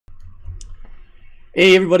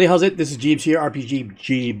Hey everybody, how's it? This is Jeebs here, RPG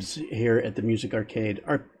Jeebs here at the Music Arcade,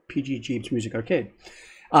 RPG Jeebs Music Arcade.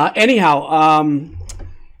 I've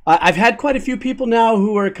had quite a few people now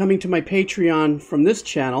who are coming to my Patreon from this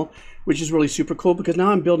channel, which is really super cool because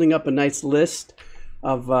now I'm building up a nice list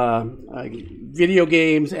of video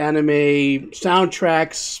games, anime,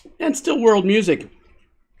 soundtracks, and still world music.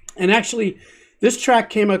 And actually, this track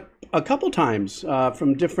came a couple times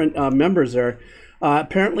from different members there.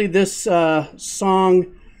 Apparently this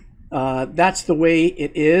song, That's the Way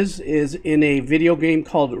It Is in a video game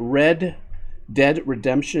called Red Dead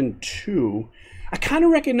Redemption 2. I kind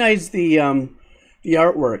of recognize the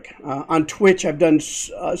artwork. On Twitch, I've done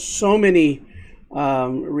so many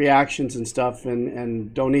reactions and stuff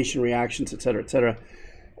and donation reactions, etc., etc.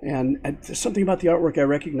 And there's something about the artwork I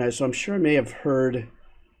recognize, so I'm sure I may have heard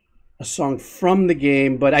a song from the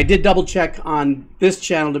game, but I did double check on this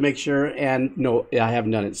channel to make sure, and no, I haven't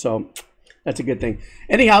done it, so that's a good thing.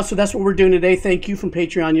 Anyhow, so that's what we're doing today. Thank you from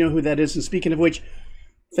Patreon. You know who that is. And speaking of which,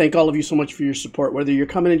 thank all of you so much for your support, whether you're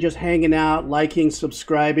coming and just hanging out, liking,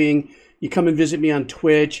 subscribing, you come and visit me on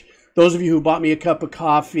Twitch. Those of you who bought me a cup of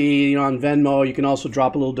coffee, on Venmo, you can also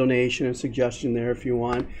drop a little donation and suggestion there if you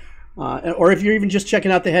want. Or if you're even just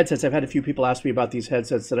checking out the headsets. I've had a few people ask me about these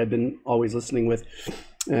headsets that I've been always listening with.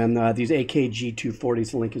 And these AKG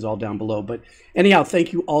 240s, the link is all down below. But anyhow,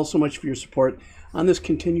 thank you all so much for your support on this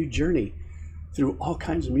continued journey through all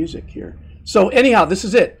kinds of music here. So anyhow, this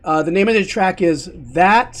is it. The name of the track is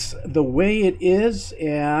That's the Way It Is.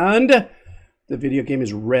 And the video game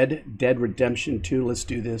is Red Dead Redemption 2. Let's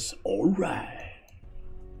do this. All right.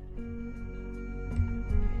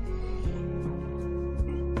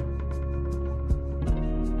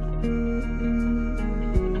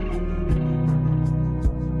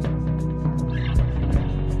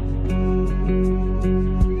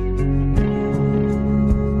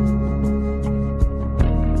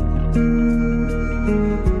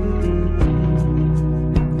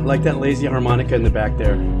 I like that lazy harmonica in the back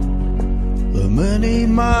there. The many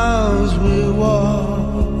miles we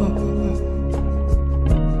walk,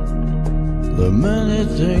 the many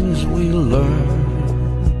things we learn,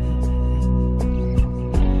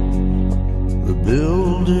 the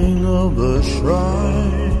building of a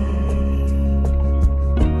shrine,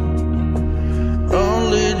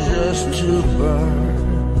 only just to burn.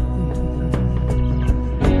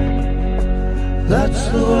 That's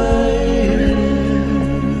the way it is.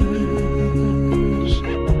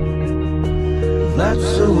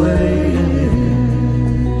 That's the way it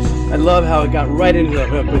is. I love how it got right into the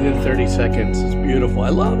hook within 30 seconds. It's beautiful. I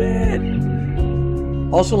love it.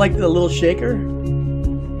 Also like the little shaker.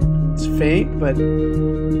 It's faint, but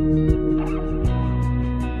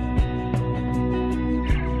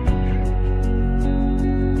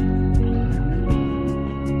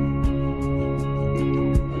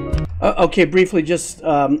okay, briefly, just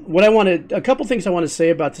what I wanted, a couple things I want to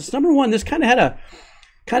say about this. Number one, this kind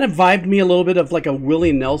of vibed me a little bit of like a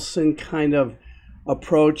Willie Nelson kind of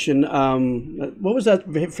approach. And what was that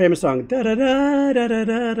famous song? Da da da da da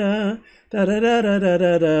da da da da da da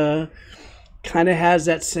da da. Kind of has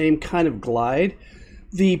that same kind of glide.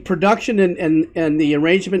 The production and the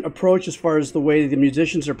arrangement approach, as far as the way the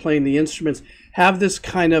musicians are playing the instruments, have this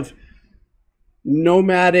kind of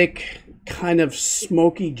nomadic, kind of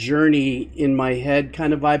smoky journey in my head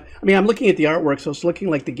kind of vibe. I mean, I'm looking at the artwork, so it's looking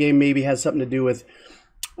like the game maybe has something to do with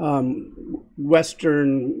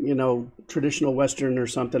Western, traditional Western or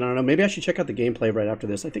something. I don't know. Maybe I should check out the gameplay right after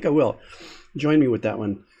this. I think I will. Join me with that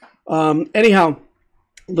one. Anyhow,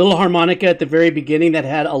 little harmonica at the very beginning that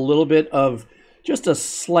had a little bit of just a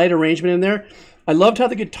slight arrangement in there. I loved how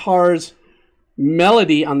the guitar's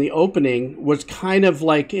melody on the opening was kind of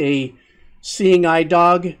like a seeing eye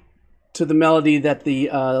dog to the melody that the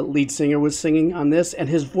lead singer was singing on this. And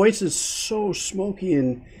his voice is so smoky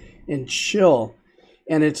and chill.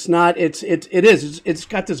 And it's got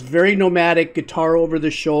this very nomadic guitar over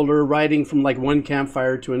the shoulder, riding from like one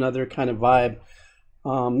campfire to another kind of vibe.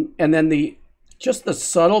 And then just the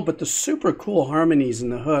subtle but the super cool harmonies in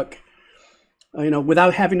the hook,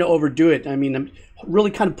 without having to overdo it. I mean, I'm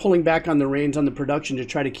really kind of pulling back on the reins on the production to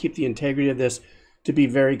try to keep the integrity of this to be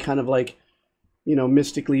very kind of like,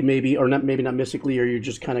 mystically maybe, or maybe not mystically, or you're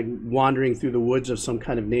just kind of wandering through the woods of some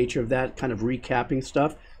kind of nature of that kind of recapping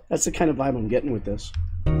stuff. That's the kind of vibe I'm getting with this.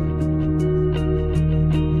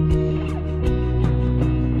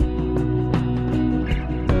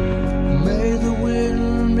 May the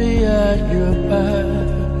wind be at your back,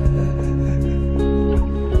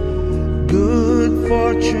 good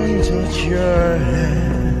fortune touch your hand,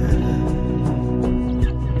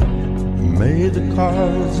 may the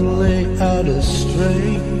cards lay out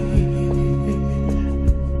straight,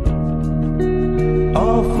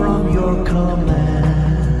 far from your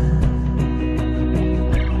command.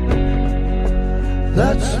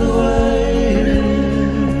 That's the way it is.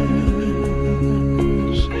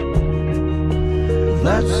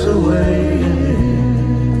 That's the way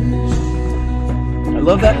it is. I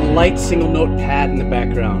love that light single note pad in the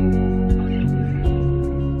background.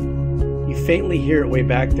 You faintly hear it way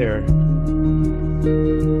back there.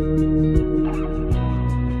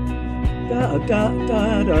 Da da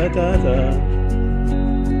da da da da.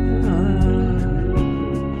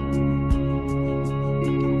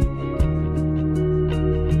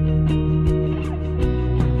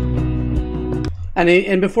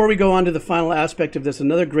 And before we go on to the final aspect of this,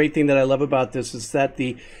 another great thing that I love about this is that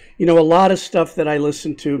a lot of stuff that I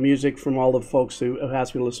listen to, music from all the folks who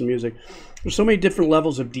ask me to listen to music, there's so many different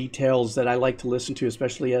levels of details that I like to listen to,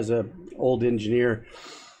 especially as an old engineer.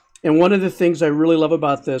 And one of the things I really love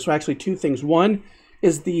about this, well, actually two things. One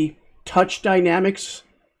is the touch dynamics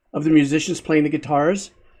of the musicians playing the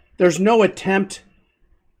guitars. There's no attempt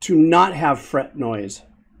to not have fret noise.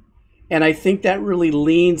 And I think that really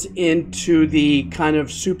leans into the kind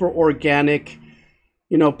of super organic,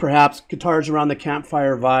 perhaps guitars around the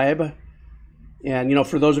campfire vibe. And,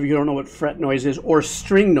 for those of you who don't know what fret noise is, or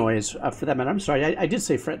string noise, for that matter, I'm sorry, I did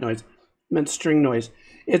say fret noise, I meant string noise.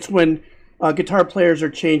 It's when guitar players are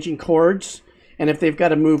changing chords, and if they've got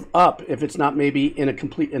to move up, if it's not maybe in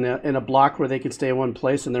a block where they can stay in one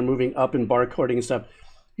place and they're moving up in bar chording and stuff,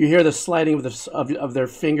 you hear the sliding of their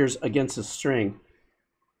fingers against the string.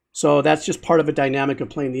 So that's just part of a dynamic of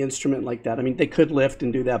playing the instrument like that. I mean, they could lift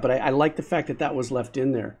and do that, but I like the fact that that was left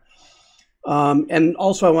in there. And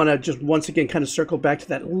also I want to just once again kind of circle back to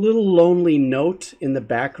that little lonely note in the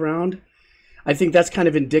background. I think that's kind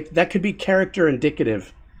of that could be character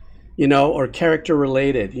indicative, or character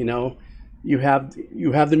related. You have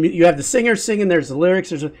the singer singing, there's the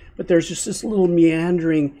lyrics, but there's just this little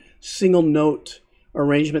meandering single note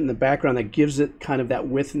arrangement in the background that gives it kind of that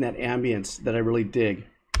width and that ambience that I really dig.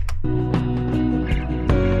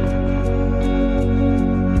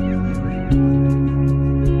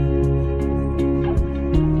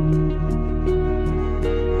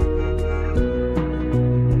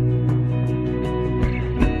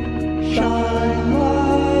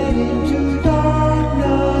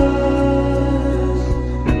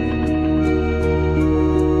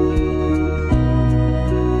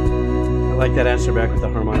 That answer back with the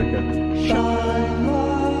harmonica.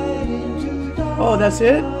 Oh, that's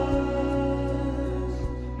it?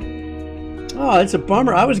 Oh, it's a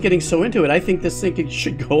bummer. I was getting so into it. I think this thing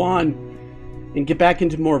should go on and get back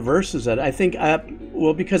into more verses. I think,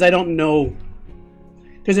 because I don't know.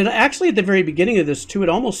 Because it actually, at the very beginning of this, too, it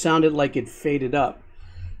almost sounded like it faded up.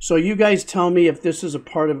 So you guys tell me if this is a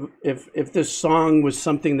part of, if this song was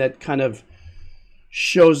something that kind of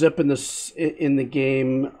shows up in the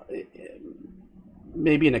game,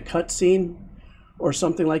 maybe in a cutscene or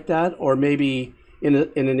something like that, or maybe in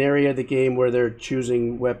an area of the game where they're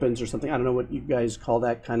choosing weapons or something. I don't know what you guys call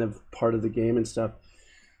that kind of part of the game and stuff.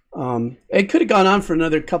 It could have gone on for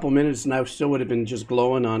another couple minutes and I still would have been just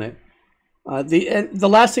glowing on it. The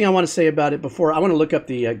last thing I want to say about it before, I want to look up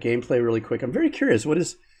the gameplay really quick. I'm very curious, what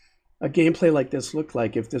does a gameplay like this look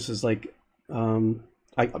like? If this is like,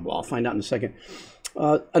 I'll find out in a second.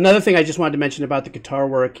 Another thing I just wanted to mention about the guitar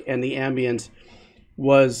work and the ambience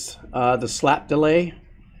was the slap delay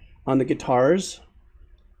on the guitars.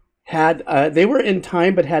 They were in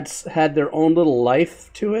time, but had their own little life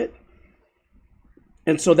to it.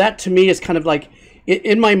 And so that to me is kind of like,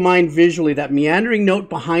 in my mind visually, that meandering note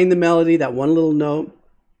behind the melody, that one little note,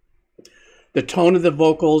 the tone of the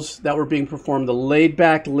vocals that were being performed, the laid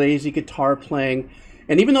back, lazy guitar playing.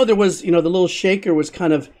 And even though there was, the little shaker was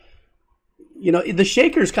kind of, the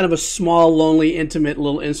shaker is kind of a small, lonely, intimate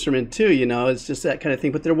little instrument too, it's just that kind of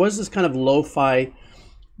thing. But there was this kind of lo-fi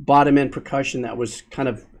bottom end percussion that was kind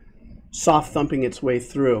of soft thumping its way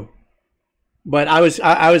through. But I was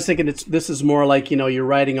thinking this is more like, you're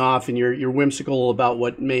riding off and you're whimsical about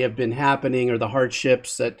what may have been happening or the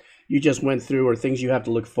hardships that you just went through or things you have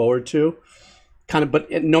to look forward to. Kind of,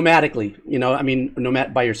 but nomadically,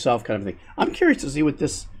 nomad by yourself kind of thing. I'm curious to see what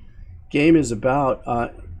this game is about.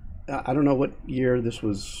 I don't know what year this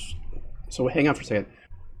was. So hang on for a second.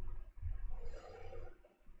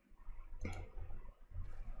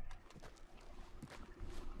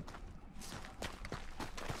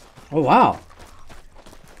 Oh, wow.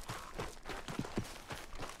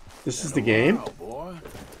 This is the game? Boy.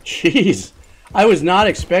 Jeez. I was not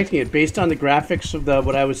expecting it based on the graphics of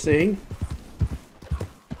what I was seeing.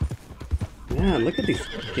 Man, look at these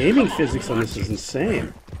gaming physics on this. Is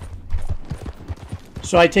insane.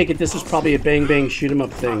 So I take it this is probably a bang bang shoot 'em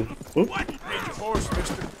up thing. Oop. course,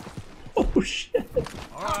 mister. Oh, shit.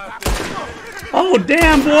 All right, then. Oh,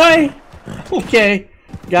 damn, boy. Okay.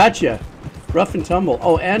 Gotcha. Rough and tumble.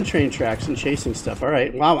 Oh, and train tracks and chasing stuff. All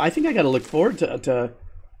right. Wow, I think I got to look forward to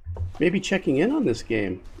maybe checking in on this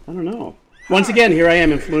game. I don't know. Once again, here I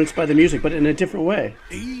am influenced by the music, but in a different way.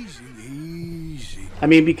 Easy, easy. I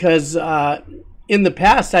mean, because in the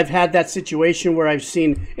past, I've had that situation where I've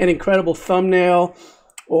seen an incredible thumbnail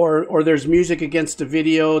or there's music against a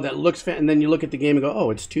video that looks, and then you look at the game and go,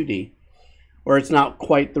 oh, it's 2D. Or it's not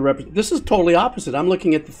quite the This is totally opposite. I'm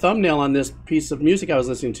looking at the thumbnail on this piece of music I was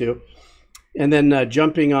listening to, and then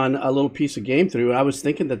jumping on a little piece of game through. I was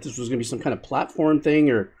thinking that this was going to be some kind of platform thing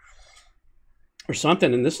or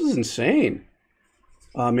something, and this is insane.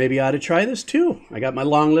 Maybe I ought to try this too. I got my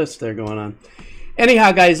long list there going on.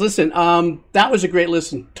 Anyhow, guys, listen, that was a great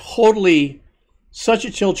listen. Totally such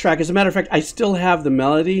a chill track. As a matter of fact, I still have the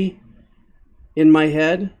melody in my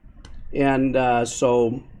head, and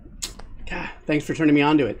so God, thanks for turning me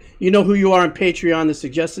on to it. You know who you are on Patreon that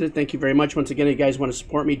suggested it. Thank you very much. Once again, if you guys want to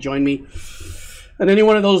support me, join me on any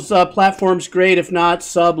one of those platforms, great. If not,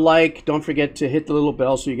 sub, like. Don't forget to hit the little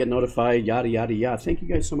bell so you get notified, yada, yada, yada. Thank you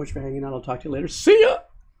guys so much for hanging out. I'll talk to you later. See ya.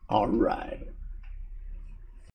 All right.